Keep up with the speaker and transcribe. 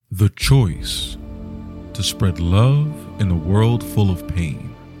The choice to spread love in a world full of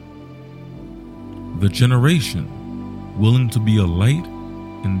pain. The generation willing to be a light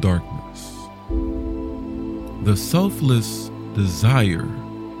in darkness. The selfless desire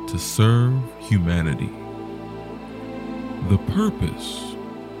to serve humanity. The purpose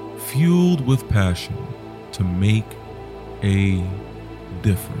fueled with passion to make a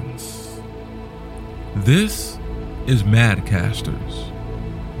difference. This is Madcasters,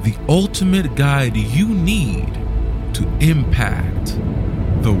 the ultimate guide you need to impact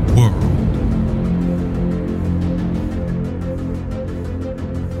the world.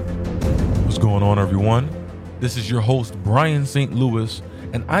 What's going on, everyone? This is your host, Brian St. Louis,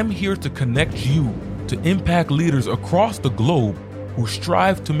 and I'm here to connect you to impact leaders across the globe who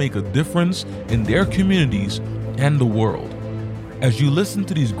strive to make a difference in their communities and the world. As you listen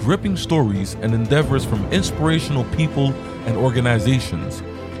to these gripping stories and endeavors from inspirational people and organizations,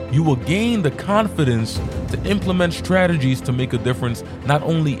 you will gain the confidence to implement strategies to make a difference not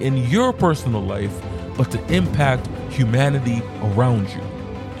only in your personal life, but to impact humanity around you.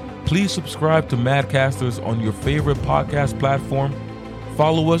 Please subscribe to Madcasters on your favorite podcast platform.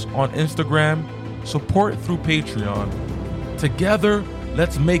 Follow us on Instagram. Support through Patreon. Together,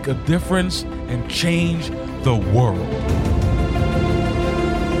 let's make a difference and change the world.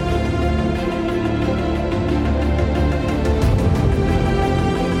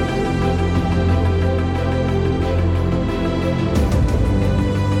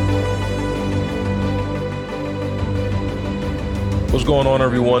 What's going on,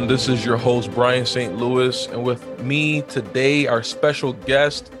 everyone? This is your host, Brian St. Louis, and with me today, our special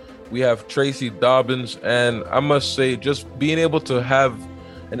guest, we have Tracy Dobbins. And I must say, just being able to have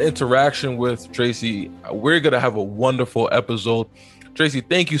an interaction with Tracy, we're going to have a wonderful episode. Tracy,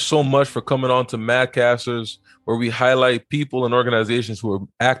 thank you so much for coming on to Madcasters, where we highlight people and organizations who are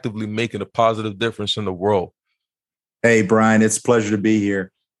actively making a positive difference in the world. Hey, Brian, it's a pleasure to be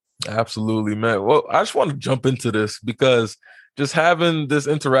here. Absolutely, man. Well, I just want to jump into this because just having this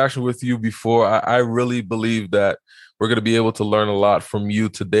interaction with you before, I really believe that we're going to be able to learn a lot from you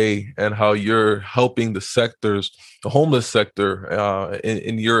today and how you're helping the sectors, the homeless sector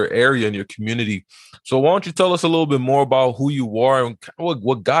in your area, in your community. So why don't you tell us a little bit more about who you are and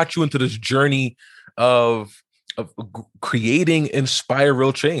what got you into this journey of creating Inspire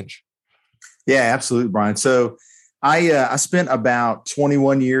Real Change? Yeah, absolutely, Brian. So I spent about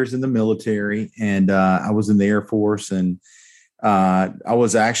 21 years in the military, and I was in the Air Force, and I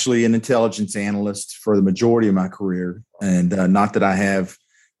was actually an intelligence analyst for the majority of my career, and not that I have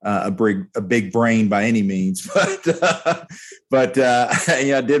a big brain by any means, but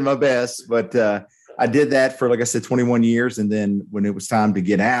I did my best. But I did that for, like I said, 21 years, and then when it was time to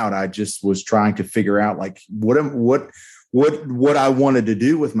get out, I just was trying to figure out like what I wanted to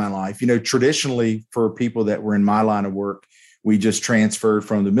do with my life. You know, traditionally for people that were in my line of work, we just transferred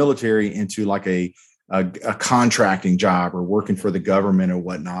from the military into like a contracting job or working for the government or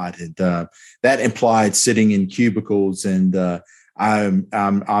whatnot. And that implied sitting in cubicles, and I'm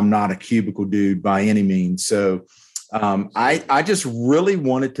not a cubicle dude by any means. So I just really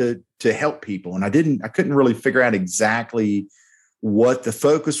wanted to help people, and I couldn't really figure out exactly what the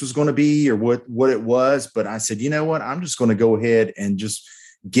focus was going to be or what it was. But I said, you know what, I'm just going to go ahead and just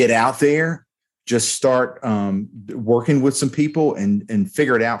get out there, just start working with some people and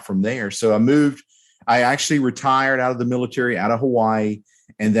figure it out from there. So I actually retired out of the military, out of Hawaii,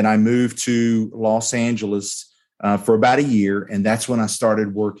 and then I moved to Los Angeles for about a year. And that's when I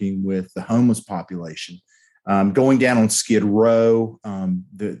started working with the homeless population, going down on Skid Row,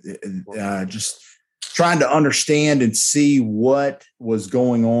 just trying to understand and see what was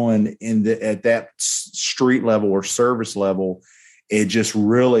going on at that street level or service level. It just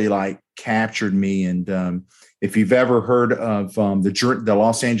really like captured me. And if you've ever heard of the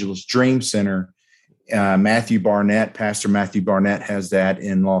Los Angeles Dream Center, Pastor Matthew Barnett has that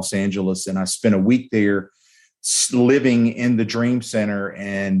in Los Angeles. And I spent a week there living in the Dream Center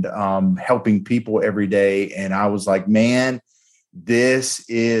and helping people every day. And I was like, man, this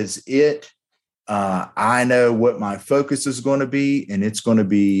is it. I know what my focus is going to be, and it's going to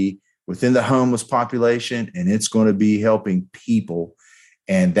be within the homeless population, and it's going to be helping people.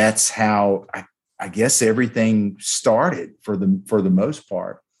 And that's how I guess everything started for the most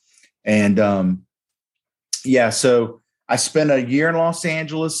part. And so I spent a year in Los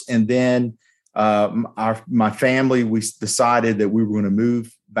Angeles, and then my family, we decided that we were going to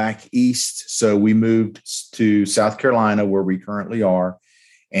move back east. So we moved to South Carolina, where we currently are.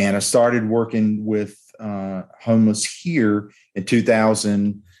 And I started working with homeless here in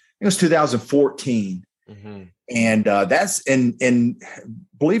 2014. Mm-hmm. And and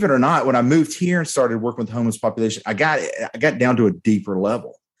believe it or not, when I moved here and started working with the homeless population, I got down to a deeper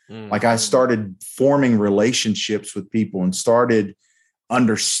level. Mm-hmm. Like I started forming relationships with people and started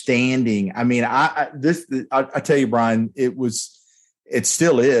understanding. I mean, I tell you, Brian, it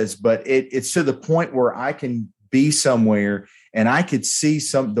still is, but it's to the point where I can be somewhere and I could see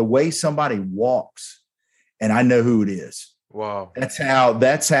the way somebody walks and I know who it is. Wow.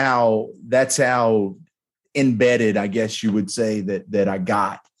 That's how embedded, I guess you would say, that I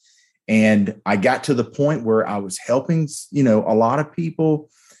got. And I got to the point where I was helping, a lot of people.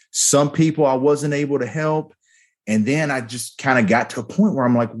 Some people I wasn't able to help. And then I just kind of got to a point where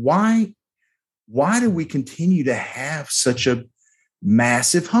I'm like, why do we continue to have such a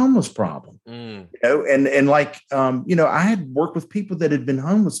massive homeless problem? And like, I had worked with people that had been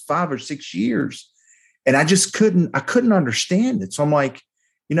homeless 5 or 6 years, and I just couldn't understand it. So I'm like,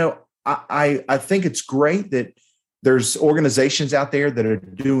 I think it's great that there's organizations out there that are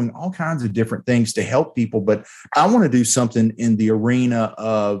doing all kinds of different things to help people, but I want to do something in the arena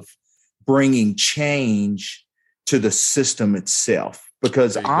of bringing change to the system itself,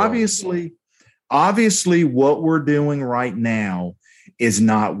 because obviously what we're doing right now is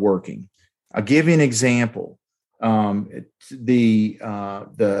not working. I'll give you an example. The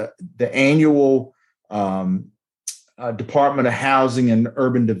annual Department of Housing and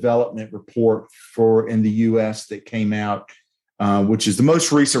Urban Development report in the U.S. that came out, which is the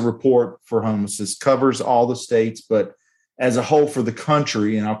most recent report for homelessness, covers all the states, but as a whole for the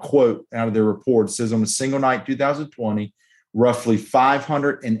country, and I'll quote out of their report, it says on a single night, 2020, roughly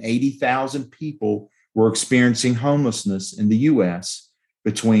 580,000 people were experiencing homelessness in the U.S.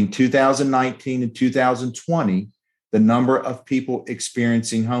 Between 2019 and 2020, the number of people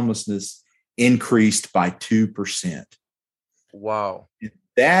experiencing homelessness increased by 2%. Wow.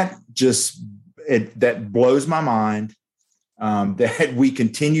 That blows my mind. That we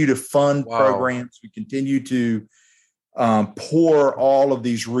continue to fund programs. We continue to pour all of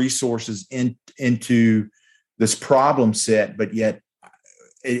these resources into this problem set, but yet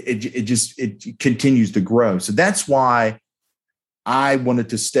it continues to grow. So that's why I wanted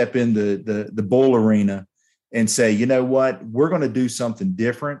to step in the bull arena and say, you know what, we're going to do something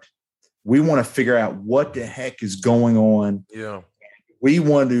different. We want to figure out what the heck is going on. Yeah. We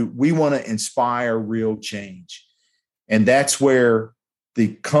want to inspire real change. And that's where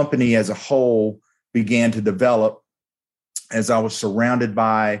the company as a whole began to develop, as I was surrounded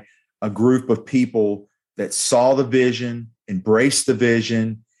by a group of people that saw the vision, embraced the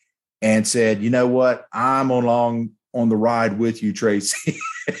vision, and said, you know what, I'm along on the ride with you, Tracy.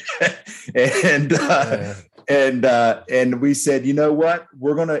 and we said, you know what,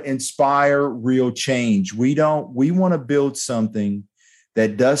 we're going to inspire real change. We want to build something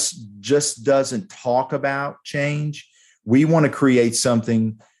that just doesn't talk about change. We want to create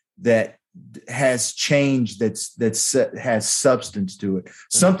something that has change that has substance to it,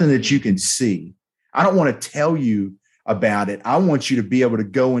 something that you can see. I don't want to tell you about it. I want you to be able to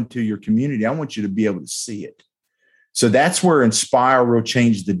go into your community. I want you to be able to see it. So that's where Inspire Real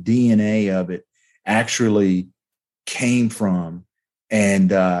Change, the DNA of it, actually came from. And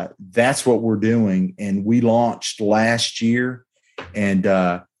that's what we're doing. And we launched last year. And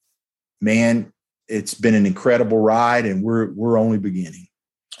man, it's been an incredible ride, and we're only beginning.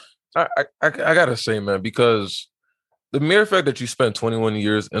 I gotta say, man, because the mere fact that you spent 21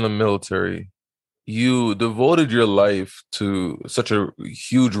 years in the military, you devoted your life to such a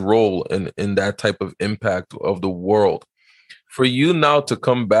huge role in that type of impact of the world. For you now to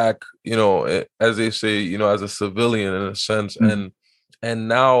come back, as they say, as a civilian in a sense, Mm-hmm. and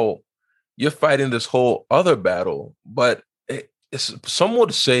now you're fighting this whole other battle, but some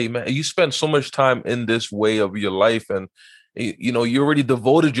would say, man, you spent so much time in this way of your life, and you already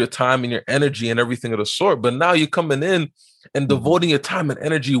devoted your time and your energy and everything of the sort, but now you're coming in and devoting your time and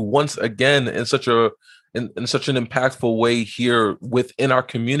energy once again in such an impactful way here within our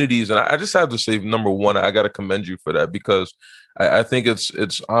communities. And I just have to say, number one, I got to commend you for that, because I think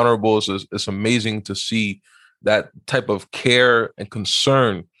it's honorable. It's amazing to see that type of care and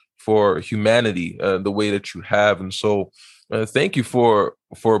concern for humanity the way that you have. And so thank you for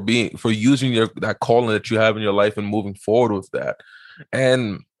using that calling that you have in your life and moving forward with that.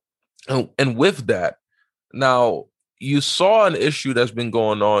 And with that, now you saw an issue that's been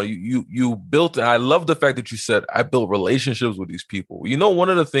going on. You built, and I love the fact that you said, I built relationships with these people. One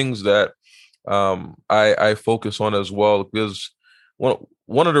of the things that I focus on as well, because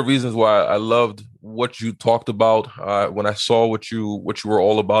one of the reasons why I loved what you talked about when I saw what you were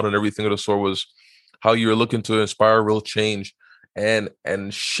all about and everything of the sort, was how you're looking to inspire real change.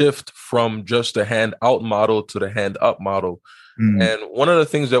 and shift from just the hand out model to the hand up model. Mm. And one of the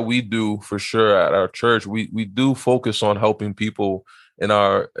things that we do for sure at our church, we do focus on helping people in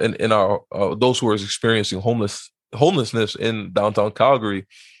our those who are experiencing homelessness in downtown Calgary.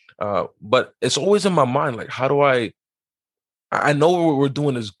 But it's always in my mind, like, how do I know what we're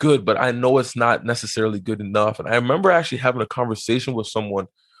doing is good, but I know it's not necessarily good enough. And I remember actually having a conversation with someone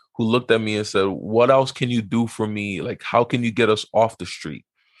who looked at me and said, "What else can you do for me? Like, how can you get us off the street?"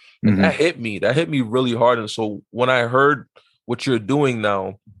 And Mm-hmm. that hit me really hard. And so when I heard what you're doing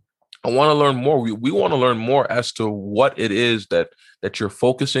now, I want to learn more. We want to learn more as to what it is that you're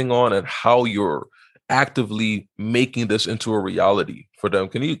focusing on and how you're actively making this into a reality for them.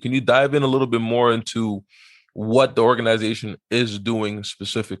 Can you dive in a little bit more into what the organization is doing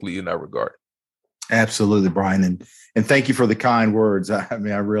specifically in that regard? Absolutely, Brian. And thank you for the kind words. I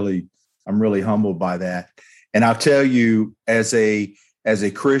mean, I'm really humbled by that. And I'll tell you, as a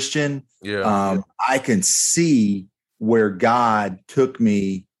Christian, I can see where God took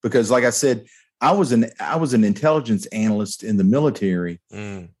me, because like I said, I was an intelligence analyst in the military.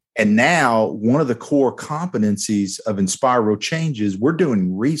 And now one of the core competencies of Inspire Real Change is we're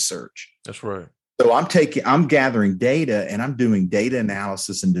doing research. That's right. So I'm gathering data and I'm doing data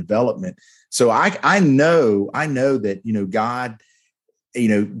analysis and development. So I know that, God,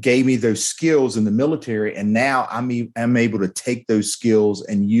 gave me those skills in the military, and now I'm able to take those skills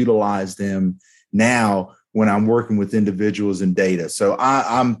and utilize them now when I'm working with individuals in data. So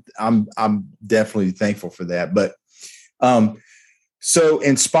I'm definitely thankful for that. But so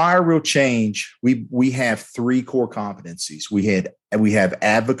Inspire Real Change, we have three core competencies. We have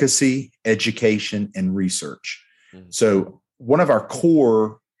advocacy, education, and research. So one of our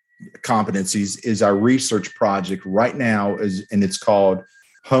core competencies is our research project right now, and it's called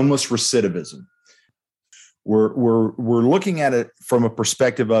Homeless Recidivism. We're looking at it from a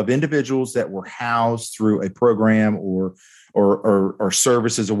perspective of individuals that were housed through a program or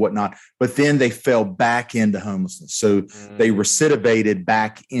services or whatnot, but then they fell back into homelessness. So they recidivated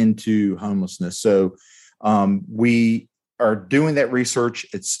back into homelessness. So we are doing that research.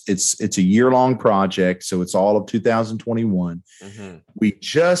 It's a year-long project, so it's all of 2021. We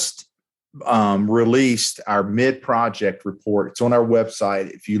just released our mid-project report. It's on our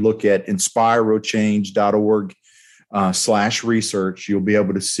website. If you look at inspirerealchange.org /research, you'll be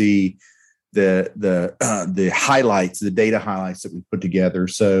able to see the highlights, the data highlights that we put together.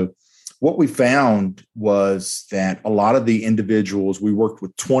 So what we found was that a lot of the individuals, we worked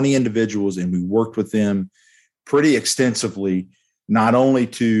with 20 individuals, and we worked with them pretty extensively, not only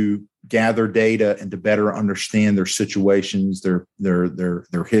to gather data and to better understand their situations, their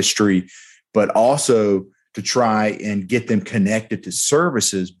history, but also to try and get them connected to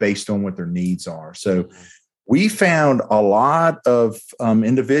services based on what their needs are. So we found a lot of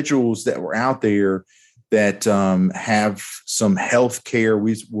individuals that were out there that have some healthcare,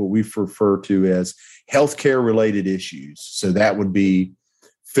 what we refer to as healthcare related issues. So that would be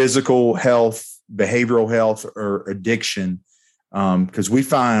physical health, behavioral health, or addiction. Because we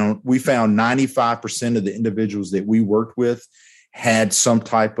found 95% of the individuals that we worked with had some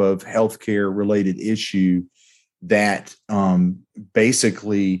type of healthcare related issue that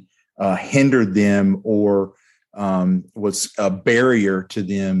basically hindered them or was a barrier to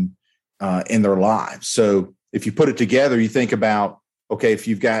them in their lives. So if you put it together, you think about, okay, if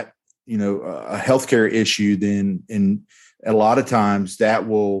you've got, a healthcare issue, then in a lot of times that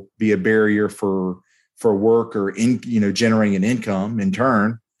will be a barrier for work or generating an income. In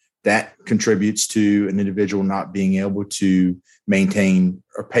turn, that contributes to an individual not being able to maintain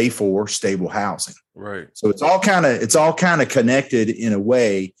or pay for stable housing. Right. So it's all kind of connected in a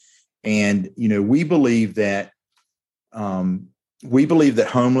way. And, we believe that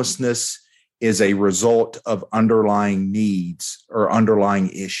homelessness is a result of underlying needs or underlying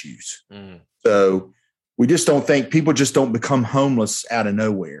issues. So we just don't think people just don't become homeless out of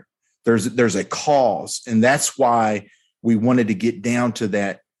nowhere. There's a cause. And that's why we wanted to get down to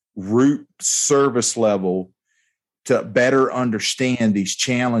that root service level to better understand these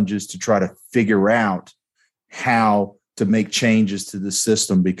challenges, to try to figure out how to make changes to the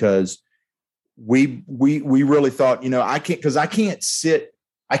system. Because we really thought, I can't sit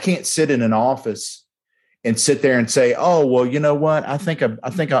in an office and sit there and say, oh, well, you know what? I think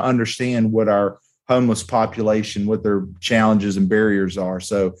I understand what our homeless population, what their challenges and barriers are.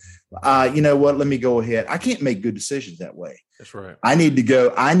 So, you know what? Let me go ahead. I can't make good decisions that way. That's right. I need to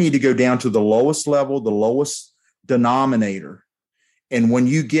go down to the lowest level, the lowest denominator. And when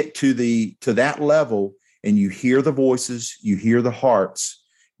you get to that level and you hear the voices, you hear the hearts,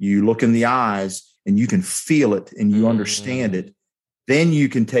 you look in the eyes, and you can feel it and you understand it, then you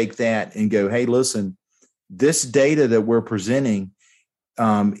can take that and go, hey, listen, this data that we're presenting,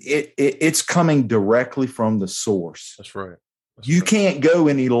 it's coming directly from the source. That's right. You can't go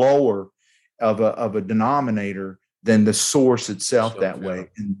any lower of a denominator than the source itself that way.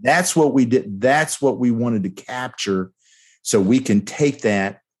 And that's what we did. That's what we wanted to capture. So we can take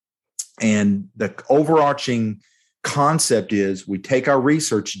that, and the overarching concept is we take our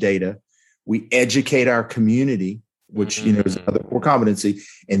research data, we educate our community, which is another core competency,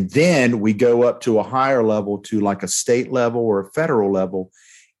 and then we go up to a higher level, to like a state level or a federal level,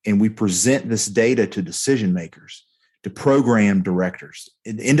 and we present this data to decision makers, to program directors,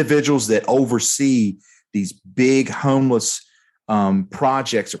 individuals that oversee these big homeless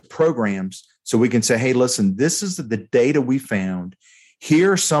projects or programs. So we can say, hey, listen, this is the data we found.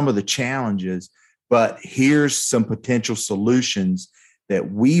 Here are some of the challenges, but here's some potential solutions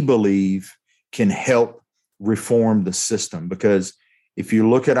that we believe can help reform the system. Because if you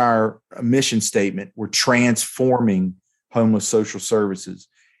look at our mission statement, we're transforming homeless social services.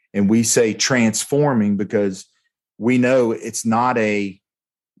 And we say transforming because we know it's not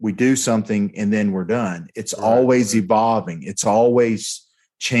we do something and then we're done. It's always evolving. It's always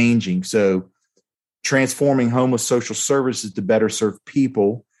changing. So transforming homeless social services to better serve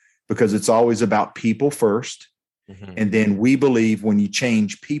people, because it's always about people first. And then we believe when you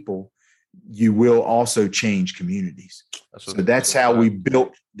change people, you will also change communities. That's how we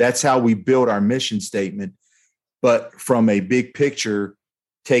built our mission statement. But from a big picture,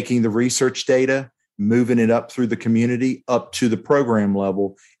 taking the research data, moving it up through the community, up to the program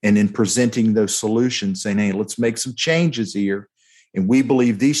level, and then presenting those solutions, saying, hey, let's make some changes here. And we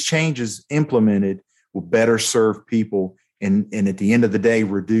believe these changes implemented will better serve people and at the end of the day,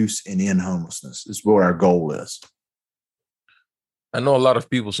 reduce and end homelessness is what our goal is. I know a lot of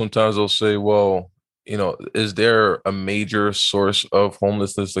people sometimes they'll say, well, is there a major source of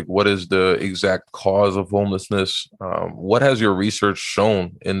homelessness? Like, what is the exact cause of homelessness? What has your research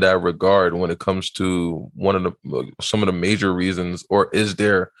shown in that regard when it comes to some of the major reasons, or is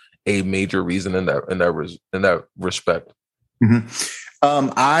there a major reason in that respect?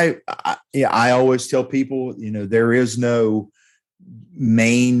 I always tell people, there is no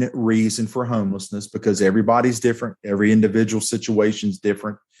main reason for homelessness because everybody's different. Every individual situation is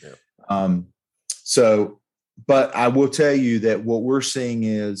different. Yeah. But I will tell you that what we're seeing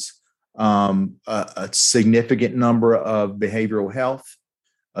is a significant number of behavioral health,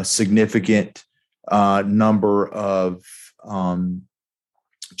 a significant number of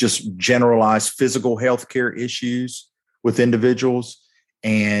just generalized physical health care issues with individuals,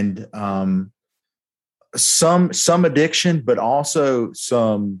 and some addiction, but also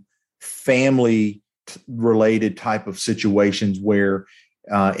some family related type of situations where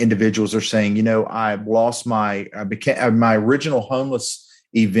individuals are saying, I've lost my original homeless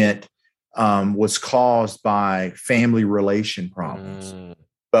event was caused by family relation problems.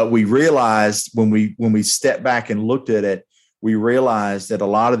 But we realized when we stepped back and looked at it, we realized that a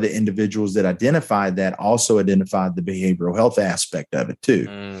lot of the individuals that identified that also identified the behavioral health aspect of it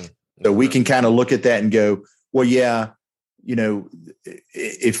too. So we can kind of look at that and go, well, yeah,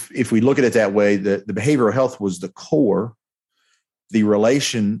 if we look at it that way, the behavioral health was the core. The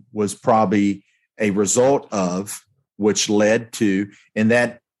relation was probably a result of, which led to, and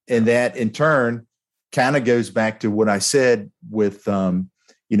that in turn kind of goes back to what I said with,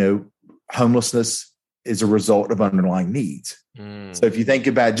 homelessness is a result of underlying needs. So if you think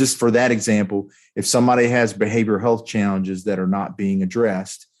about, just for that example, if somebody has behavioral health challenges that are not being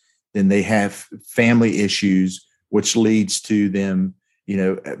addressed, then they have family issues, which leads to them,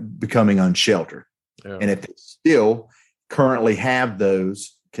 becoming unsheltered. Yeah. And if they still currently have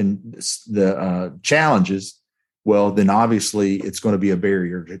those challenges, well, then obviously it's going to be a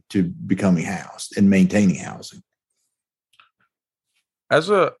barrier to becoming housed and maintaining housing. As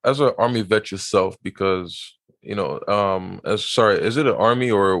a Army vet yourself, because is it an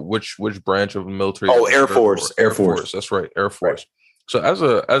Army or which branch of the military? Oh, Air Force. That's right, Air Force. Right. So as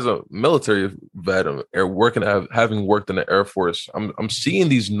a military vet, having worked in the Air Force, I'm seeing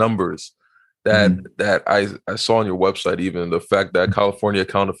these numbers that I saw on your website. Even the fact that California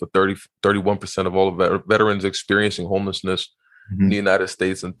accounted for 31% of all veterans experiencing homelessness in the United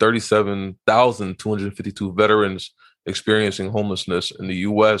States, and 37,252 veterans experiencing homelessness in the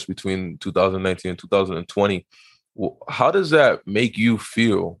U.S. between 2019 and 2020. Well, how does that make you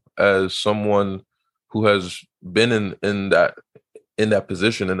feel as someone who has been in that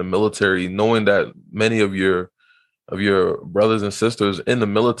position in the military, knowing that many of your brothers and sisters in the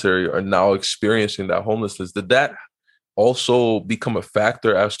military are now experiencing that homelessness? Did that also become a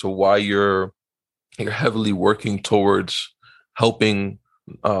factor as to why you're heavily working towards helping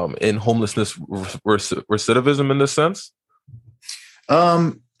in homelessness recidivism in this sense?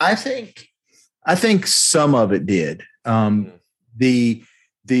 I think some of it did. I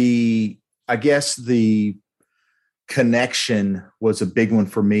guess the connection was a big one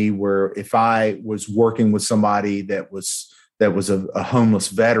for me, where if I was working with somebody that was a homeless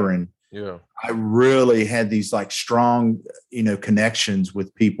veteran, yeah, I really had these like strong, connections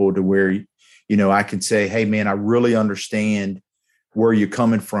with people to where, I can say, hey man, I really understand where you're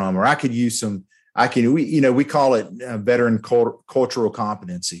coming from, or I could use we call it veteran cultural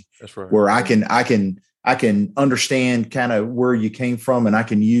competency. That's right. Where I can understand kind of where you came from, and I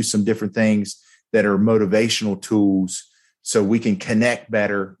can use some different things that are motivational tools so we can connect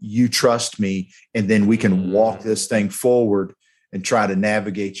better. You trust me, and then we can walk this thing forward and try to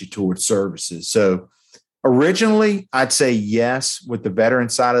navigate you towards services. So originally I'd say yes with the veteran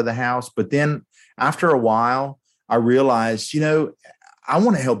side of the house, but then after a while I realized, I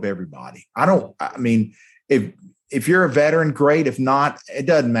want to help everybody. If you're a veteran, great. If not, it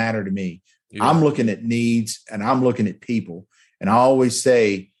doesn't matter to me. Yeah. I'm looking at needs and I'm looking at people. And I always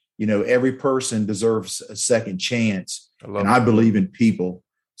say, every person deserves a second chance. I believe in people.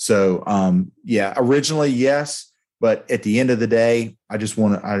 So, originally, yes. But at the end of the day, I just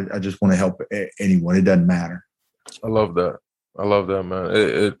want to help anyone. It doesn't matter. I love that.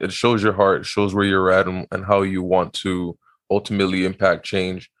 Man. It shows your heart, it shows where you're at and how you want to ultimately impact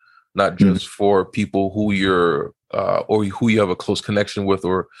change, not just for people who you're or who you have a close connection with,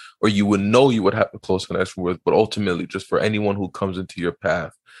 or you would know you would have a close connection with, but ultimately just for anyone who comes into your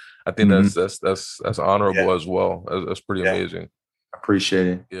path. I think that's honorable as well. That's pretty amazing. I appreciate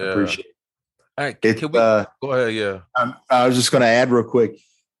it. Yeah. Appreciate it. All right, can we go ahead? Yeah. I was just going to add real quick.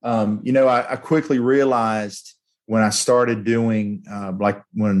 I quickly realized when I started doing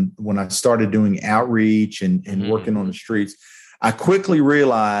when I started doing outreach and working on the streets, I quickly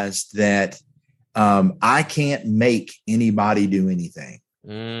realized that I can't make anybody do anything.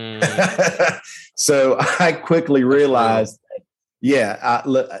 So I quickly realized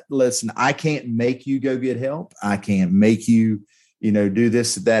that, listen, I can't make you go get help. I can't make you, do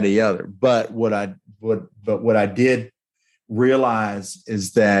this, that, or the other. But what I did realize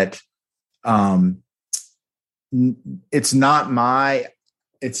is that it's not my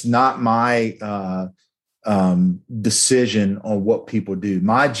decision on what people do.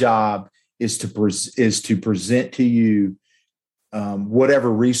 My job is to present to you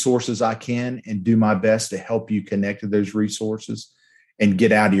whatever resources I can, and do my best to help you connect to those resources and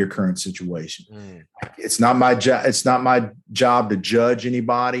get out of your current situation. It's not my job. It's not my job to judge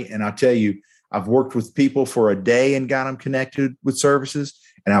anybody. And I'll tell you, I've worked with people for a day and got them connected with services.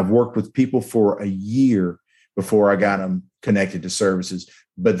 And I've worked with people for a year before I got them connected to services.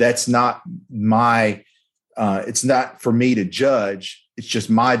 But that's not it's not for me to judge. It's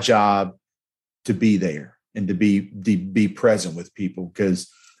just my job to be there and to be present with people.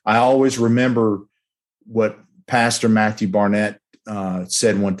 Because I always remember what Pastor Matthew Barnett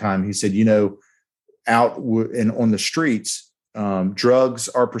said one time. He said, out on the streets, drugs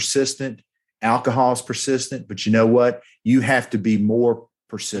are persistent, alcohol is persistent, but you know what? You have to be more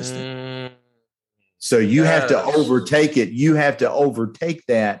persistent. So you have to overtake it. You have to overtake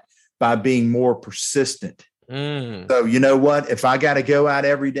that by being more persistent. So you know what? If I got to go out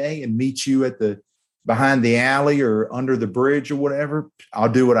every day and meet you at behind the alley or under the bridge or whatever,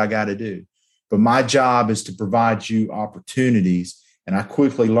 I'll do what I got to do. But my job is to provide you opportunities. And I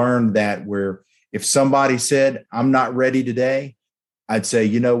quickly learned that, where if somebody said, I'm not ready today, I'd say,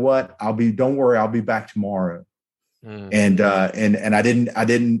 you know what? Don't worry, I'll be back tomorrow. And I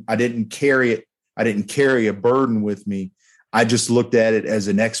didn't carry it. I didn't carry a burden with me. I just looked at it as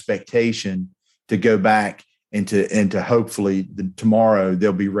an expectation to go back and to hopefully tomorrow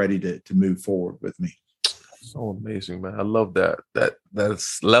they'll be ready to move forward with me. So amazing, man. I love that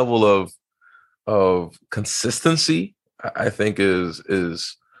level of consistency. I think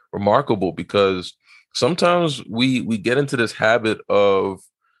is remarkable, because sometimes we get into this habit of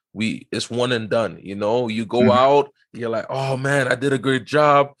it's one and done. You go out, you're like, oh man, I did a great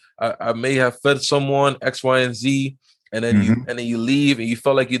job. I may have fed someone X, Y, and Z, and then you leave and you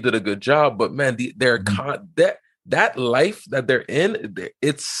felt like you did a good job. But man, that life that they're in,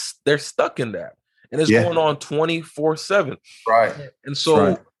 they're stuck in that, and it's going on 24/7. Right. And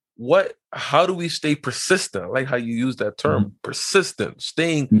so how do we stay persistent? I like how you use that term, persistent,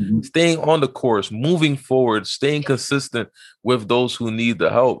 staying on the course, moving forward, staying consistent with those who need the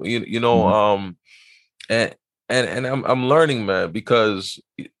help. And I'm learning, man, because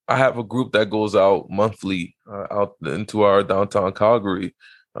I have a group that goes out monthly out into our downtown Calgary.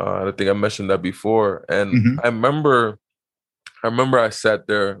 I think I mentioned that before. And I remember I remember I sat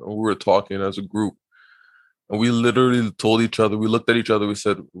there and we were talking as a group, and we literally told each other, we looked at each other, we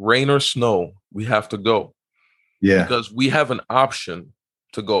said, rain or snow, we have to go Yeah. because we have an option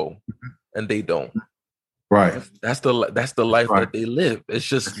to go and they don't. Right. That's the life Right. that they live. It's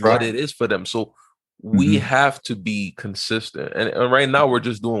just That's what right. it is for them. So we Mhm. have to be consistent. And right now we're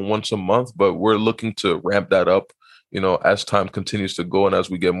just doing once a month, but we're looking to ramp that up, as time continues to go and as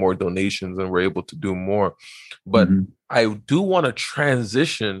we get more donations and we're able to do more. But Mhm. I do want to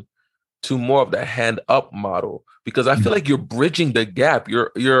transition to more of the hand up model because I feel Mhm. like you're bridging the gap.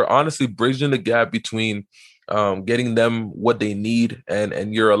 You're honestly bridging the gap between getting them what they need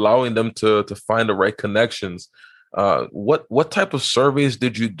and you're allowing them to find the right connections. What type of surveys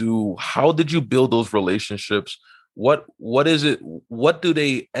did you do? How did you build those relationships? What is it? What do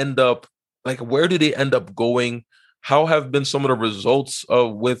they end up like? Where do they end up going? How have been some of the results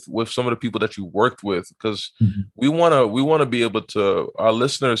with some of the people that you worked with? Because Mhm. we want to be able to our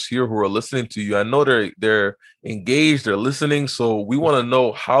listeners here who are listening to you. I know they're engaged, they're listening, so we want to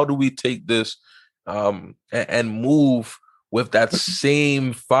know how do we take this and move with that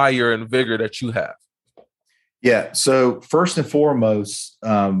same fire and vigor that you have. Yeah. So first and foremost,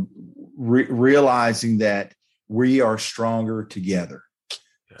 realizing that we are stronger together.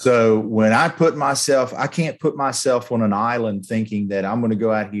 Yeah. So when I can't put myself on an island thinking that I'm going to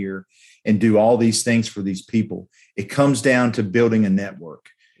go out here and do all these things for these people. It comes down to building a network.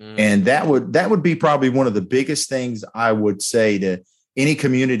 And that would be probably one of the biggest things I would say to any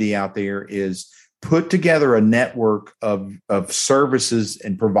community out there is put together a network of services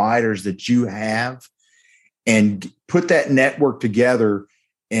and providers that you have and put that network together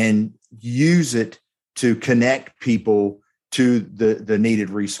and use it to connect people to the needed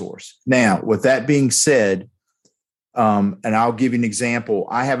resource. Now, with that being said, and I'll give you an example.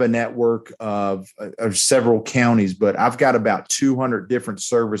 I have a network of several counties, but I've got about 200 different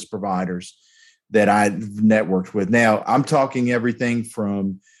service providers that I've networked with. Now, I'm talking everything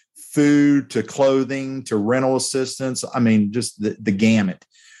from food to clothing to rental assistance. I mean, just the gamut.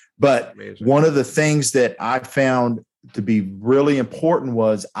 But Amazing. one of the things that I found to be really important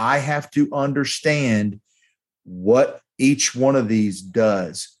was I have to understand what each one of these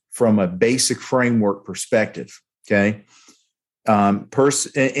does from a basic framework perspective. Okay.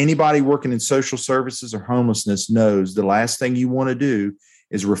 Anybody working in social services or homelessness knows the last thing you want to do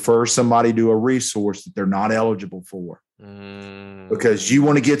is refer somebody to a resource that they're not eligible for because you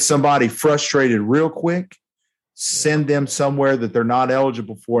want to get somebody frustrated real quick, send them somewhere that they're not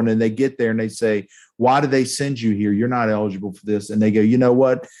eligible for. And then they get there and they say, why did they send you here? You're not eligible for this. And they go, you know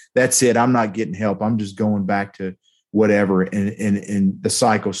what? That's it. I'm not getting help. I'm just going back to whatever. And the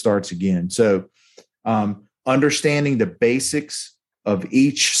cycle starts again. So, understanding the basics of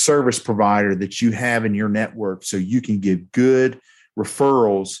each service provider that you have in your network so you can give good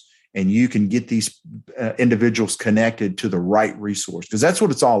referrals and you can get these individuals connected to the right resource because that's what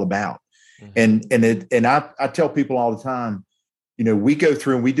it's all about. And I tell people all the time, we go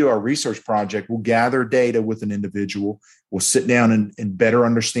through and we do our research project. We'll gather data with an individual. We'll sit down and better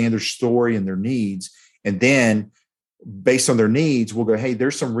understand their story and their needs. And then based on their needs, we'll go, hey,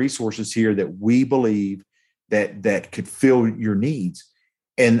 there's some resources here that we believe that could fill your needs.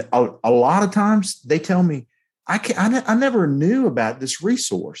 And a lot of times they tell me, I never knew about this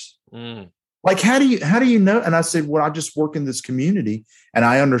resource. Like, how do you know? And I said, well, I just work in this community and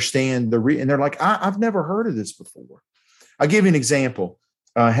I understand and they're like, I've never heard of this before. I'll give you an example.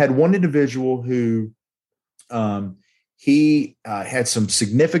 I had one individual who he had some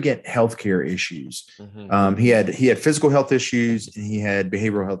significant healthcare issues. He had physical health issues and he had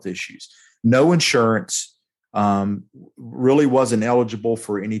behavioral health issues. No insurance, really wasn't eligible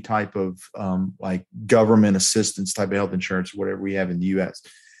for any type of like government assistance type of health insurance, whatever we have in the U.S.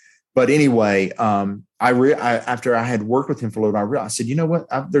 But anyway, after I had worked with him for a little while, I said, you know what?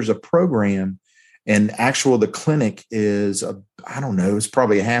 There's a program, and the clinic is I don't know, it's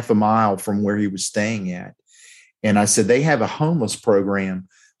probably a half a mile from where he was staying at. And I said, they have a homeless program.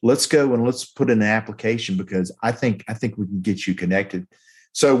 Let's go and let's put in an application because I think we can get you connected.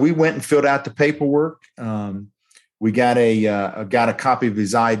 So we went and filled out the paperwork. We got a copy of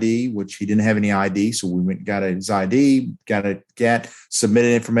his ID, which he didn't have any ID. So we went and got his ID,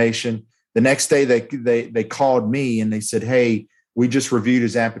 submitted information. The next day they called me and they said, hey, we just reviewed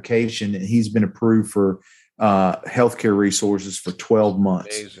his application and he's been approved for healthcare resources for 12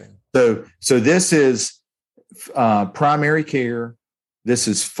 months. Amazing. So this is primary care. This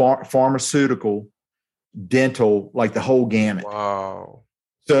is pharmaceutical, dental, like the whole gamut. Wow.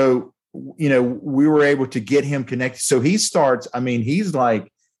 So, we were able to get him connected. So he starts, he's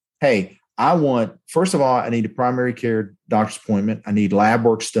like, hey, first of all, I need a primary care doctor's appointment. I need lab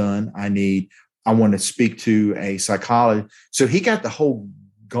works done. I want to speak to a psychologist. So he got the whole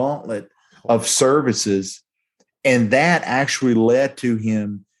gauntlet of services. And that actually led to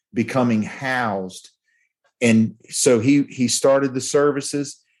him becoming housed. And so he started the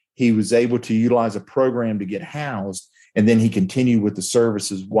services. He was able to utilize a program to get housed. And then he continued with the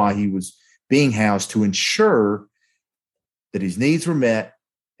services while he was being housed to ensure that his needs were met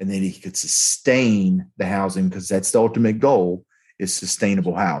and then he could sustain the housing, because that's the ultimate goal, is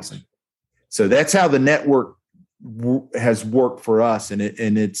sustainable housing. So that's how the network has worked for us. And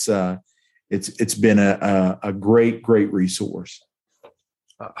it's been a great resource.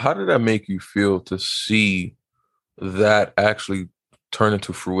 How did that make you feel to see that actually turn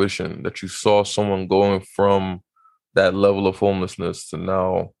into fruition, that you saw someone going from that level of homelessness to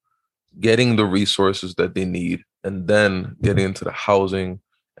now getting the resources that they need and then getting into the housing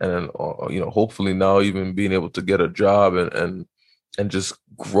and hopefully now even being able to get a job and just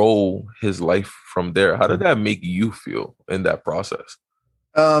grow his life from there? How did that make you feel in that process?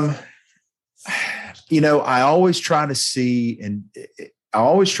 I always try to see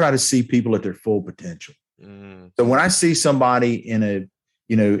people at their full potential. So when I see somebody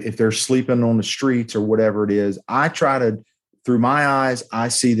if they're sleeping on the streets or whatever it is, I try to, through my eyes, I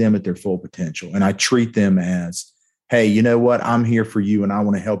see them at their full potential, and I treat them as, hey, you know what? I'm here for you and I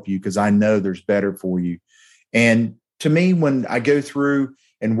want to help you because I know there's better for you. And to me, when I go through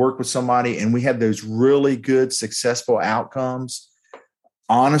and work with somebody and we have those really good, successful outcomes,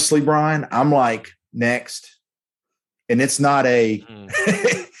 honestly, Brian, I'm like, next. And it's not a,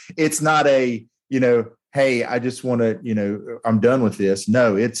 hey, I just want to, I'm done with this.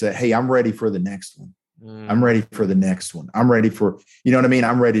 No, it's a, hey, I'm ready for the next one. I'm ready for the next one. I'm ready for, you know what I mean?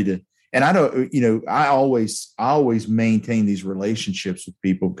 I'm ready to, and I don't, I always maintain these relationships with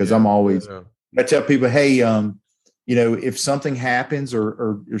people because I tell people, hey, if something happens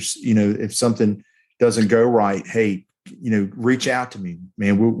or if something doesn't go right, hey, reach out to me,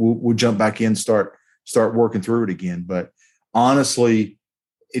 man. We'll jump back in, start working through it again. But honestly,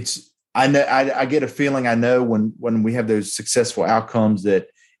 I know I get a feeling, I know when we have those successful outcomes that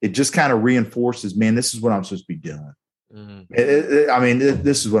it just kind of reinforces, man, this is what I'm supposed to be doing.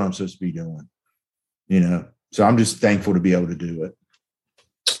 This is what I'm supposed to be doing, so I'm just thankful to be able to do it.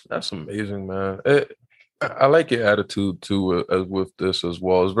 That's amazing, man. I like your attitude too with this as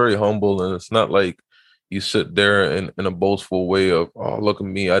well. It's very humble, and it's not like you sit there in a boastful way of, oh, look at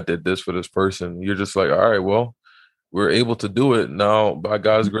me, I did this for this person. You're just like, all right, well, we're able to do it now by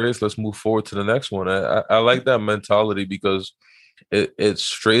God's grace. Let's move forward to the next one. I like that mentality because it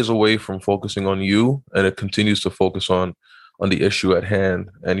strays away from focusing on you and it continues to focus on the issue at hand,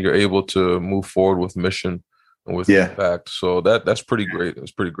 and you're able to move forward with mission and with impact. So that's pretty great.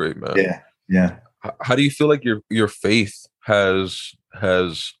 That's pretty great, man. Yeah. How do you feel like your faith has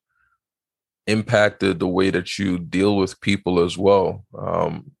impacted the way that you deal with people as well?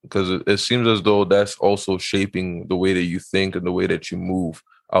 Because it seems as though that's also shaping the way that you think and the way that you move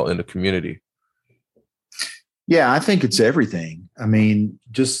out in the community. Yeah, I think it's everything. I mean,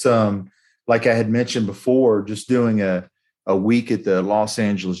 just like I had mentioned before, just doing a week at the Los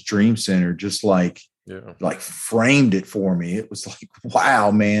Angeles Dream Center, just like framed it for me. It was like,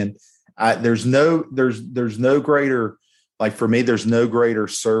 wow, man, there's no greater, like for me, there's no greater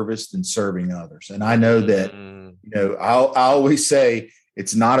service than serving others. And I know that, I always say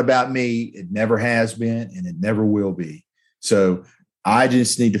it's not about me. It never has been, and it never will be. So I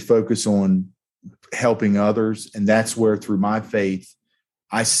just need to focus on helping others. And that's where, through my faith,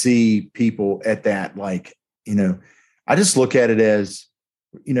 I see people at that, like, I just look at it as,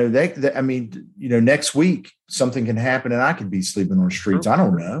 next week something can happen and I could be sleeping on the streets. I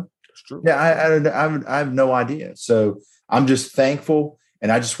don't know. It's true. Yeah. I have no idea. So I'm just thankful.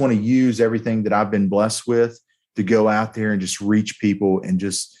 And I just want to use everything that I've been blessed with to go out there and just reach people and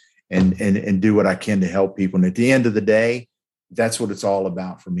just, and do what I can to help people. And at the end of the day, that's what it's all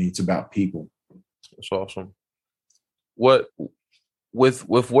about for me. It's about people. That's awesome. With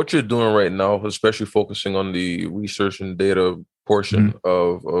what you're doing right now, especially focusing on the research and data portion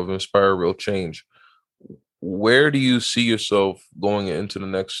of Inspire Real Change, where do you see yourself going into the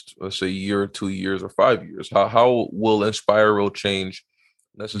next, let's say, year or 2 years or 5 years? How will Inspire Real Change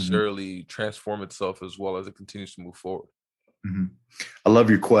necessarily transform itself as well as it continues to move forward? I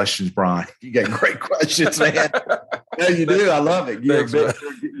love your questions, Brian. You got great questions, man. No, you do. I love it.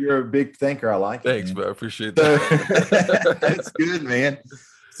 You're a big thinker. I like it. Thanks, man. I appreciate that. That's good, man.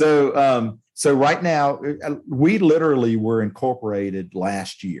 So right now, we literally were incorporated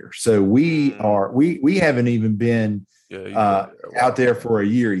last year. So we haven't even been out there for a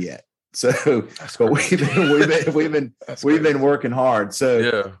year yet. So, but we've been working hard. So,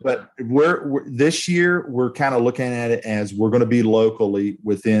 yeah. But we're this year we're kind of looking at it as we're going to be locally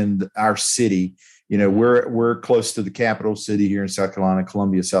within our city. You know, we're close to the capital city here in South Carolina,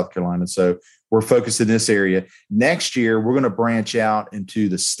 Columbia, South Carolina. So we're focused in this area. Next year, we're going to branch out into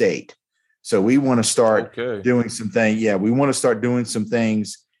the state. So we want to start doing some things. Yeah, we want to start doing some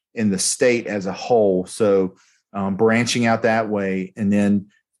things in the state as a whole. So branching out that way, and then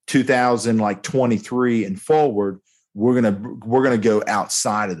 2023 and forward, we're gonna go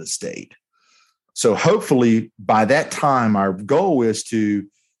outside of the state. So hopefully by that time, our goal is to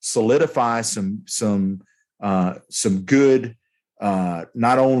solidify some good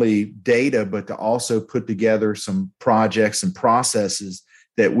not only data, but to also put together some projects and processes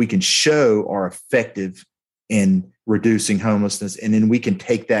that we can show are effective in reducing homelessness. And then we can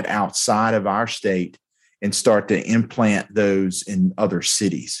take that outside of our state and start to implant those in other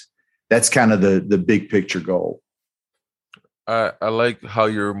cities. That's kind of the big picture goal. I like how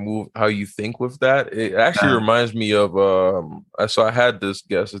you think with that. It actually reminds me of so I had this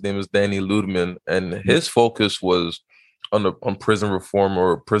guest, his name is Danny Ludeman, and his focus was on prison reform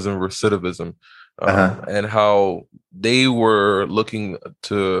or prison recidivism, and how they were looking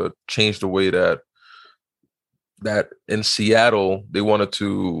to change the way that in Seattle they wanted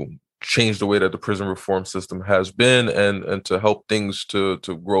to change the way that the prison reform system has been, and to help things to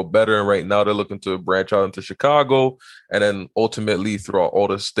grow better. And right now they're looking to branch out into Chicago and then ultimately throughout all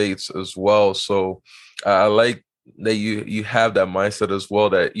the states as well. So I like that you have that mindset as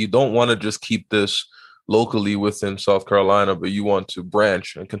well, that you don't want to just keep this locally within South Carolina, but you want to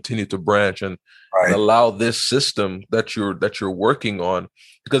branch and continue to branch and allow this system that you're working on,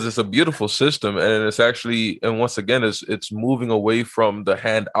 because it's a beautiful system. And it's actually, and once again, it's moving away from the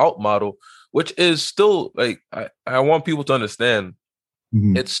handout model, which is still, like, I want people to understand,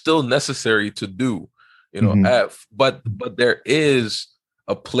 it's still necessary to do, you know, but there is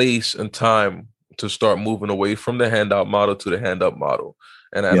a place and time to start moving away from the handout model to the hand-up model.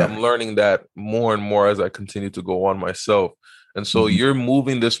 And I'm learning that more and more as I continue to go on myself. And so you're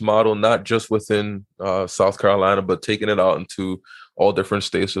moving this model not just within South Carolina, but taking it out into all different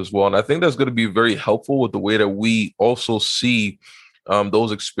states as well. And I think that's going to be very helpful with the way that we also see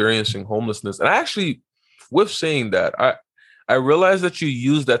those experiencing homelessness. And actually, with saying that, I realize that you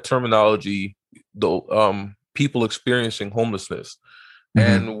use that terminology, though, people experiencing homelessness.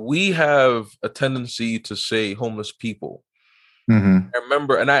 And we have a tendency to say homeless people. I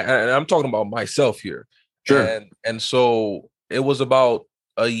remember, and I'm talking about myself here. Sure. And so it was about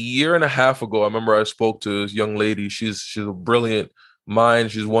a year and a half ago. I remember I spoke to this young lady. She's a brilliant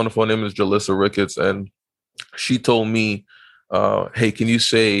mind. She's wonderful. Her name is Jalissa Ricketts. And she told me, hey, can you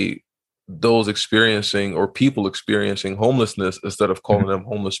say those experiencing or people experiencing homelessness instead of calling them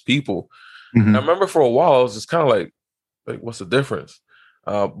homeless people? And I remember for a while, I was just kind of like, what's the difference?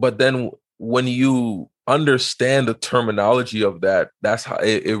 But then when you understand the terminology of that, that's how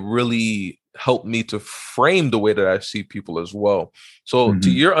it really helped me to frame the way that I see people as well. So to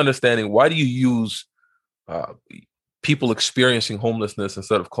your understanding, why do you use people experiencing homelessness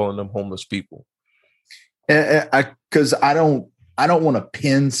instead of calling them homeless people? Because I don't want to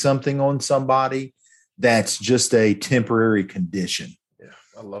pin something on somebody that's just a temporary condition. Yeah,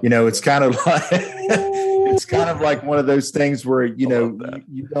 I love it's kind of like it's kind of like one of those things where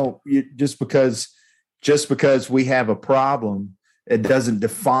just because we have a problem, it doesn't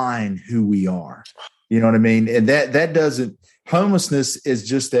define who we are. You know what I mean? And that doesn't. Homelessness is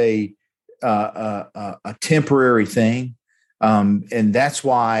just a temporary thing, and that's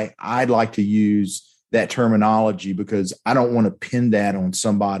why I'd like to use that terminology, because I don't want to pin that on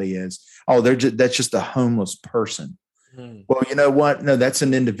somebody as, that's just a homeless person. Well, you know what? No, that's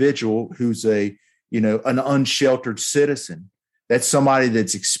an individual who's an unsheltered citizen. That's somebody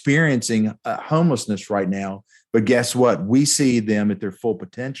that's experiencing homelessness right now. But guess what? We see them at their full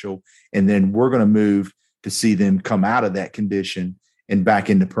potential, and then we're going to move to see them come out of that condition and back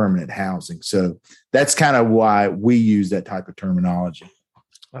into permanent housing. So that's kind of why we use that type of terminology.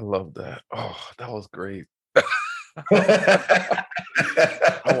 I love that. Oh, that was great. I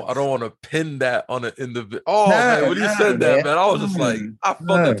don't want to pin that on an individual. Man, when you said that, man, I was just like, I felt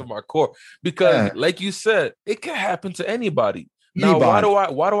that to my core, because like you said, it can happen to anybody. Now, why do I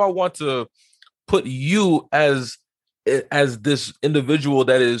want to put you as this individual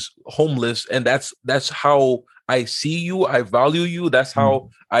that is homeless, and that's how I see you, I value you, that's how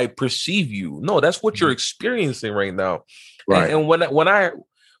I perceive you? No, that's what you're experiencing right now. Right. And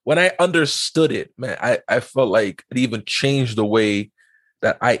when I understood it, man, I felt like it even changed the way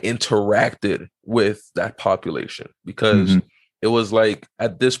that I interacted with that population, because it was like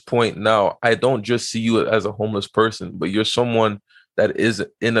at this point now, I don't just see you as a homeless person, but you're someone that is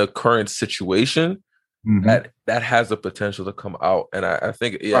in a current situation that has the potential to come out. And I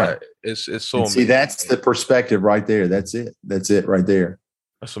think, Right. it's so And see, amazing. that's the perspective right there. That's it. That's it right there.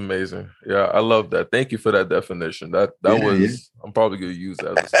 That's amazing. Yeah, I love that. Thank you for that definition. That Yeah, was I'm probably gonna use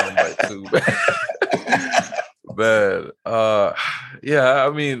that as a soundbite too. Man, yeah,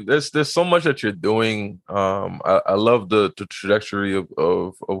 I mean, there's so much that you're doing. I love the trajectory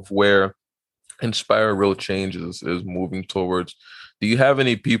of where Inspire Real Change is moving towards. Do you have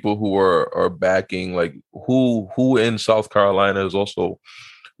any people who are backing, like who in South Carolina is also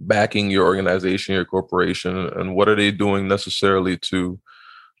backing your organization, your corporation, and what are they doing necessarily to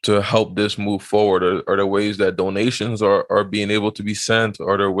help this move forward? Are there ways that donations are being able to be sent?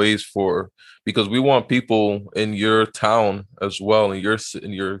 Are there ways for, because we want people in your town as well, in your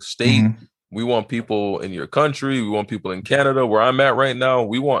state. Mhm. We want people in your country. We want people in Canada, where I'm at right now.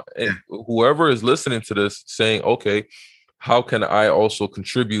 We want, and whoever is listening to this saying, okay, how can I also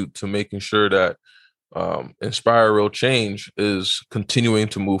contribute to making sure that Inspire Real Change is continuing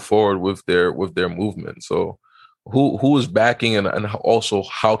to move forward with their movement? So who is backing, and also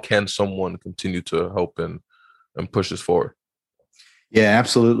how can someone continue to help and push this forward? Yeah,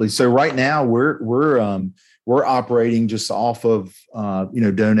 absolutely. So right now we're operating just off of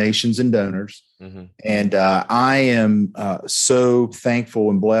donations and donors, and I am so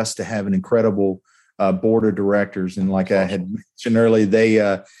thankful and blessed to have an incredible board of directors. And like I had mentioned earlier,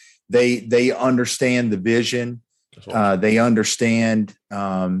 they understand the vision, they understand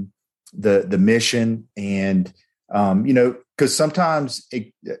the mission, and because sometimes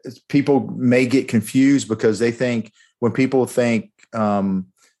people may get confused because they think, when people think,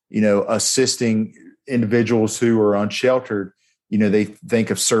 assisting individuals who are unsheltered, they think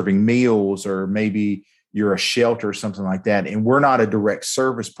of serving meals, or maybe you're a shelter or something like that. And we're not a direct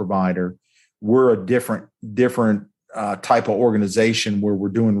service provider. We're a different type of organization where we're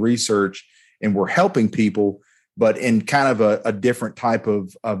doing research and we're helping people, but in kind of a different type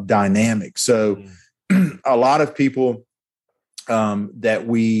of dynamic. So a lot of people that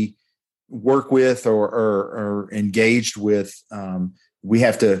we work with or engaged with, we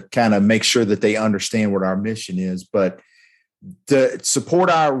have to kind of make sure that they understand what our mission is. But to support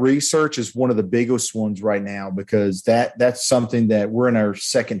our research is one of the biggest ones right now, because that's something that we're in our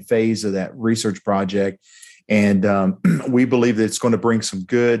second phase of that research project. And we believe that it's going to bring some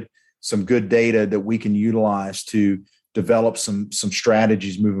good data that we can utilize to develop some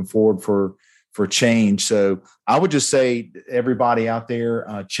strategies moving forward for change. So I would just say, everybody out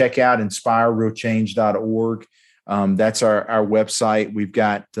there, check out inspirerealchange.org. That's our website. We've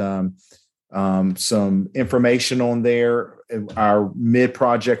got some information on there. Our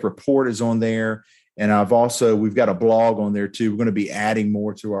mid-project report is on there. And we've got a blog on there too. We're going to be adding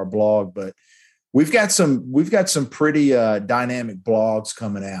more to our blog, but we've got some pretty dynamic blogs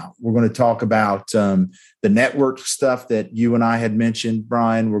coming out. We're going to talk about the network stuff that you and I had mentioned,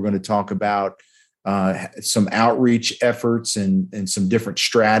 Brian. We're going to talk about some outreach efforts and some different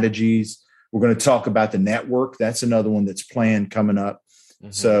strategies. We're going to talk about the network. That's another one that's planned coming up.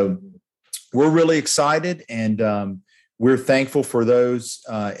 So we're really excited, and we're thankful for those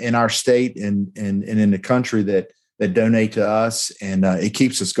in our state and in the country that donate to us, and it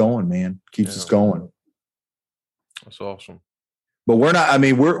keeps us going, man. Keeps us going. That's awesome. But we're not. I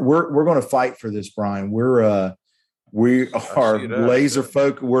mean, we're going to fight for this, Brian. We are laser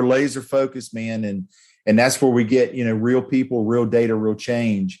focused. We're laser focused, man, and that's where we get real people, real data, real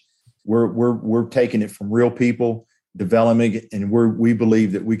change. We're taking it from real people, developing it, and we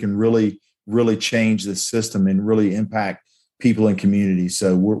believe that we can really change the system and really impact people and communities.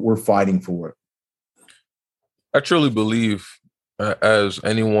 So we're fighting for it. I truly believe, as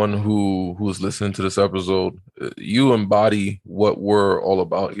anyone who's listening to this episode, you embody what we're all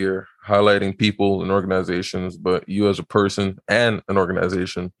about here, highlighting people and organizations, but you as a person and an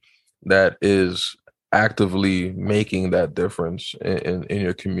organization that is actively making that difference in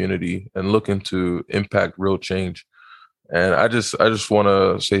your community and looking to impact real change. And I just want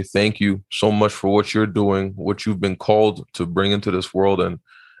to say thank you so much for what you're doing, what you've been called to bring into this world,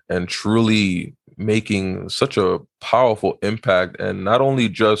 and truly making such a powerful impact. And not only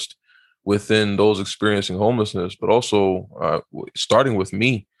just within those experiencing homelessness, but also starting with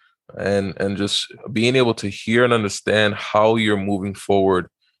me, and just being able to hear and understand how you're moving forward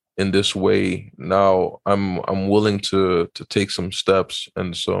in this way. Now I'm willing to take some steps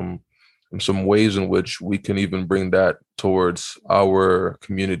and some ways in which we can even bring that towards our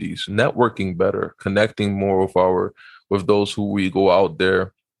communities, networking better, connecting more with those who we go out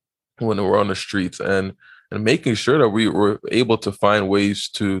there when we're on the streets, and and making sure that we were able to find ways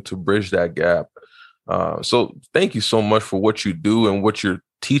to bridge that gap. So thank you so much for what you do and what you're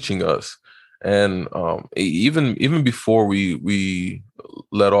teaching us. And even before we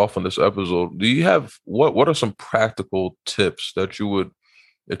let off on this episode, do you have what are some practical tips that you would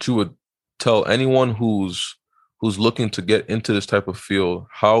tell anyone who's looking to get into this type of field?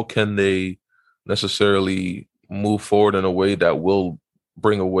 How can they necessarily move forward in a way that will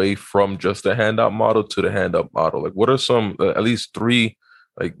bring away from just the handout model to the hand up model? Like, what are some at least 3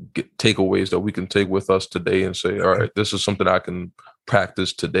 takeaways that we can take with us today and say, all right, this is something I can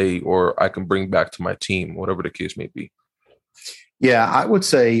practice today, or I can bring back to my team, whatever the case may be? Yeah, I would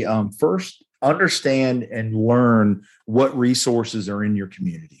say first, understand and learn what resources are in your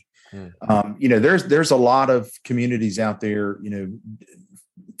community. There's a lot of communities out there,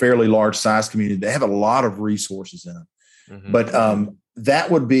 fairly large size community. They have a lot of resources in them. Mm-hmm. But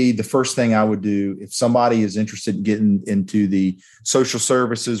that would be the first thing I would do if somebody is interested in getting into the social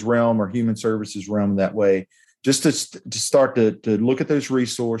services realm or human services realm that way, just to start to look at those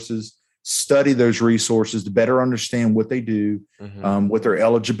resources, study those resources to better understand what they do, mm-hmm. What their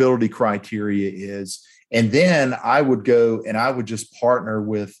eligibility criteria is. And then I would go and I would just partner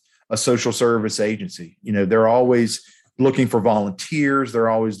with a social service agency. They're always looking for volunteers. They're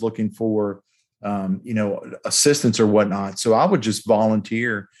always looking for, assistance or whatnot. So I would just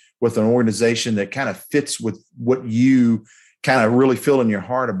volunteer with an organization that kind of fits with what you kind of really feel in your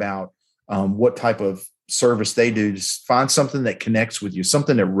heart about what type of service they do. Just find something that connects with you,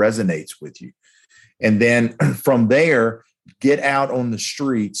 something that resonates with you. And then from there, get out on the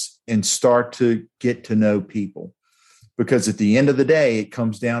streets and start to get to know people. Because at the end of the day, it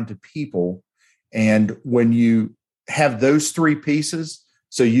comes down to people. And when you have those 3 pieces,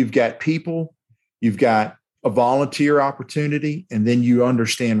 so you've got people, you've got a volunteer opportunity, and then you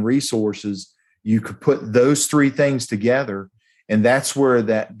understand resources, you could put those 3 things together. And that's where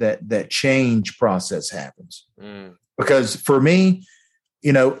that change process happens. Mm. Because for me,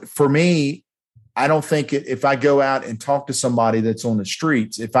 I don't think if I go out and talk to somebody that's on the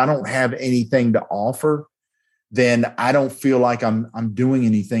streets, if I don't have anything to offer, then I don't feel like I'm doing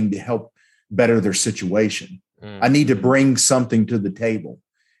anything to help better their situation. Mm. I need to bring something to the table.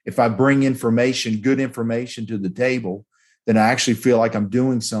 If I bring good information to the table, then I actually feel like I'm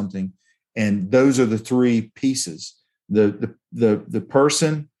doing something. And those are the 3 pieces: the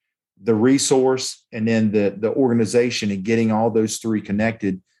person, the resource, and then the organization, and getting all those 3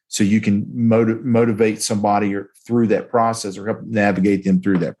 connected so you can motivate somebody through that process or help navigate them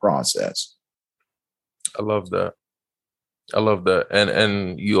through that process. I love that.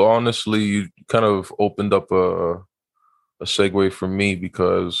 And you kind of opened up a segue for me,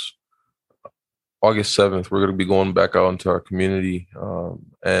 because August 7th, we're going to be going back out into our community.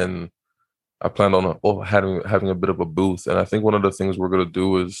 And I planned on having a bit of a booth. And I think one of the things we're going to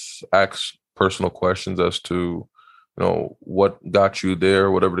do is ask personal questions as to, what got you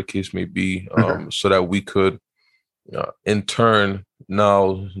there, whatever the case may be, so that we could, in turn,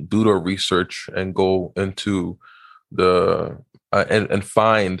 now do the research and go into the and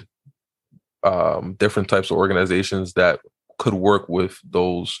find different types of organizations that could work with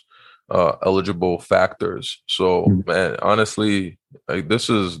those eligible factors. So, man, honestly, like this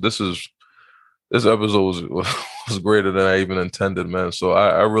episode was greater than I even intended, man. So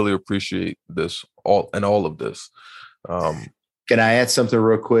I really appreciate all of this. Can I add something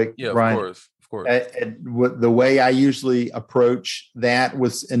real quick? Yeah, Ryan? Of course. The way I usually approach that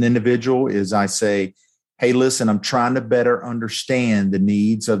with an individual is I say, hey, listen, I'm trying to better understand the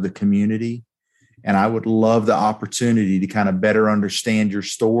needs of the community. And I would love the opportunity to kind of better understand your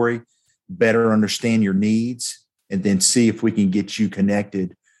story, better understand your needs, and then see if we can get you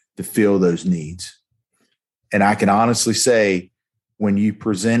connected to fill those needs. And I can honestly say, when you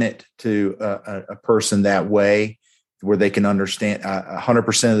present it to a person that way, where they can understand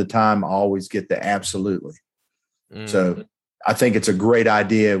 100% of the time, I always get the absolutely. Mm. So I think it's a great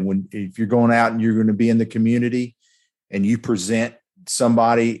idea if you're going out and you're going to be in the community and you present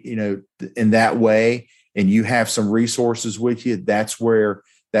somebody, in that way, and you have some resources with you, that's where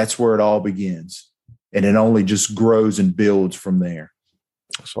it all begins. And it only just grows and builds from there.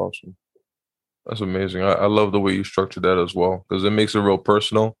 That's awesome. That's amazing. I love the way you structured that as well, because it makes it real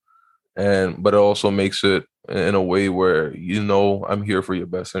personal, but it also makes it in a way where, I'm here for your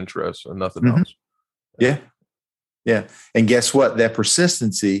best interest and nothing mm-hmm. else. Yeah. Yeah. And guess what? That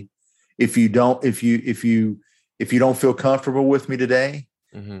persistency, if you don't feel comfortable with me today,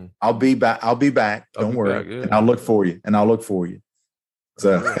 mm-hmm. I'll be back. Don't worry. Yeah. And I'll look for you.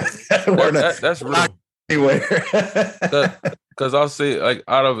 So that's real. Anyway. Because I'll say, like,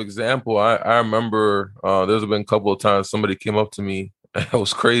 out of example, I remember there's been a couple of times somebody came up to me. It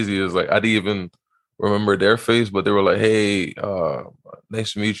was crazy. It was like I didn't even remember their face, but they were like, "Hey,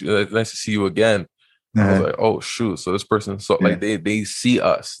 nice to meet you. Nice to see you again." I was like, "Oh shoot!" So this person, like they see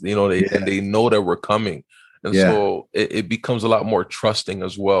us, and they know that we're coming, and so it becomes a lot more trusting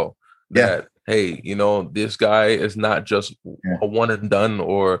as well. That hey, this guy is not just a one and done,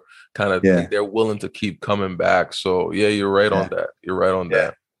 or kind of they're willing to keep coming back. So you're right on that. You're right on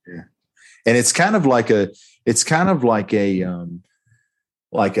that. Yeah, and it's kind of like a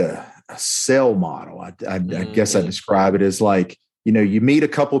sell model. I guess I describe it as like, you meet a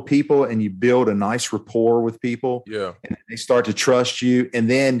couple of people and you build a nice rapport with people. Yeah. And they start to trust you. And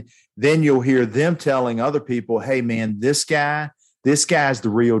then you'll hear them telling other people, hey man, this guy's the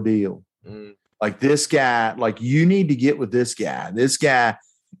real deal. Like this guy, like you need to get with this guy.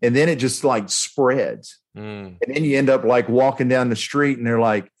 And then it just like spreads. And then you end up like walking down the street and they're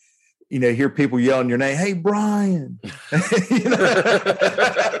like, hear people yelling your name. Hey, Brian.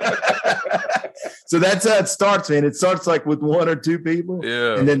 So that's how it starts, man. It starts like with one or two people.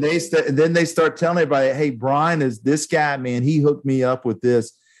 Yeah. And then they start telling everybody, hey, Brian is this guy, man. He hooked me up with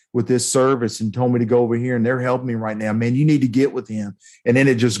this service and told me to go over here and they're helping me right now, man. You need to get with him. And then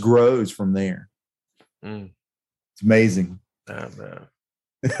it just grows from there. It's amazing. Damn, man.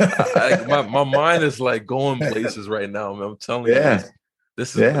 My mind is like going places right now, man. I'm telling you.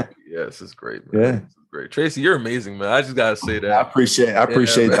 This is great, man. This is great. Tracy, you're amazing, man. I just gotta say that. I appreciate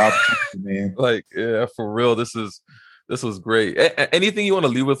the opportunity, man. Like, for real. This was great. Anything you want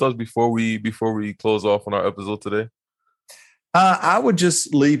to leave with us before we close off on our episode today? I would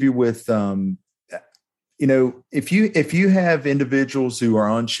just leave you with if you have individuals who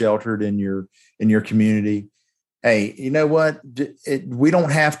are unsheltered in your community, hey, you know what? We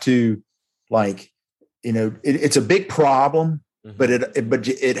don't have to it's a big problem. But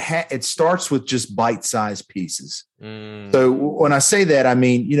it starts with just bite-sized pieces. So when I say that, I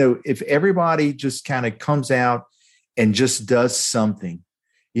mean, if everybody just kind of comes out and just does something,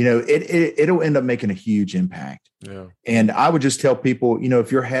 it'll end up making a huge impact. Yeah. And I would just tell people,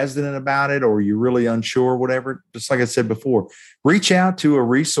 if you're hesitant about it or you're really unsure, whatever, just like I said before, reach out to a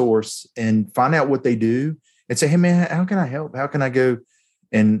resource and find out what they do and say, hey man, how can I help? How can I go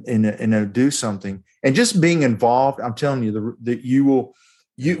and do something? And just being involved, I'm telling you that you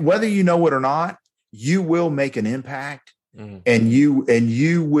whether you know it or not, you will make an impact, and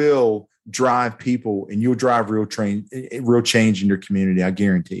you will drive people, and you'll drive real change in your community. I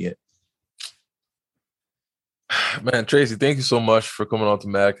guarantee it. Man, Tracy, thank you so much for coming on to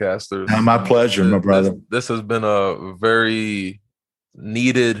Madcasters. My pleasure, my brother. This has been a very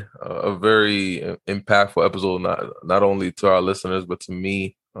needed, a very impactful episode, not only to our listeners but to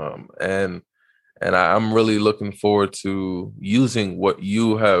me, and I'm really looking forward to using what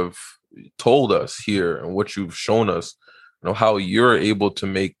you have told us here and what you've shown us, how you're able to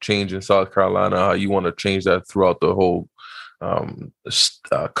make change in South Carolina, how you want to change that throughout the whole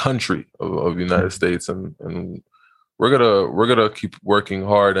country of the United States. And we're gonna keep working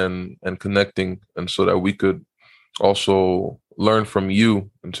hard and connecting, and so that we could also learn from you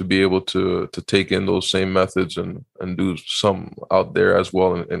and to be able to take in those same methods and do some out there as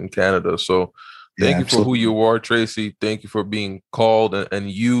well in Canada. So thank you for who you are, Tracy. Thank you for being called and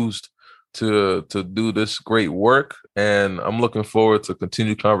used to do this great work. And I'm looking forward to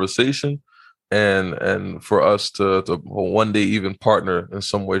continued conversation and for us to one day even partner in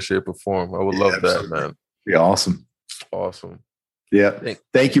some way, shape, or form. I would love that, man. Be awesome. Awesome. Yeah.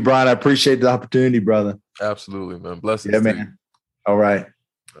 Thank you, Brian. I appreciate the opportunity, brother. Absolutely, man. Blessings. Yeah, man. All right.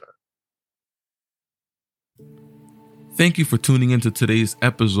 Thank you for tuning into today's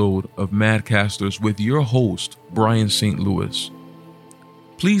episode of Madcasters with your host, Brian St. Louis.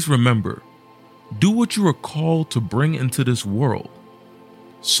 Please remember, do what you are called to bring into this world.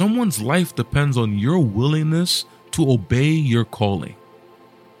 Someone's life depends on your willingness to obey your calling.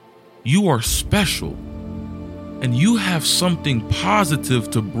 You are special, and you have something positive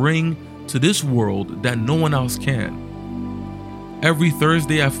to bring to this world that no one else can. Every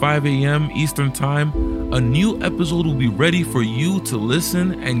Thursday at 5 a.m. Eastern Time, a new episode will be ready for you to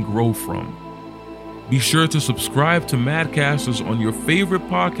listen and grow from. Be sure to subscribe to Madcasters on your favorite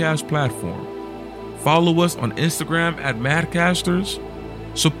podcast platform. Follow us on Instagram at Madcasters.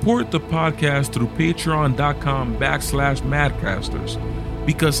 Support the podcast through patreon.com/Madcasters,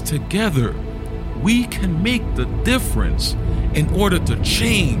 because together we can make the difference in order to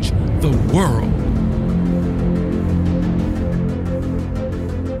change the world.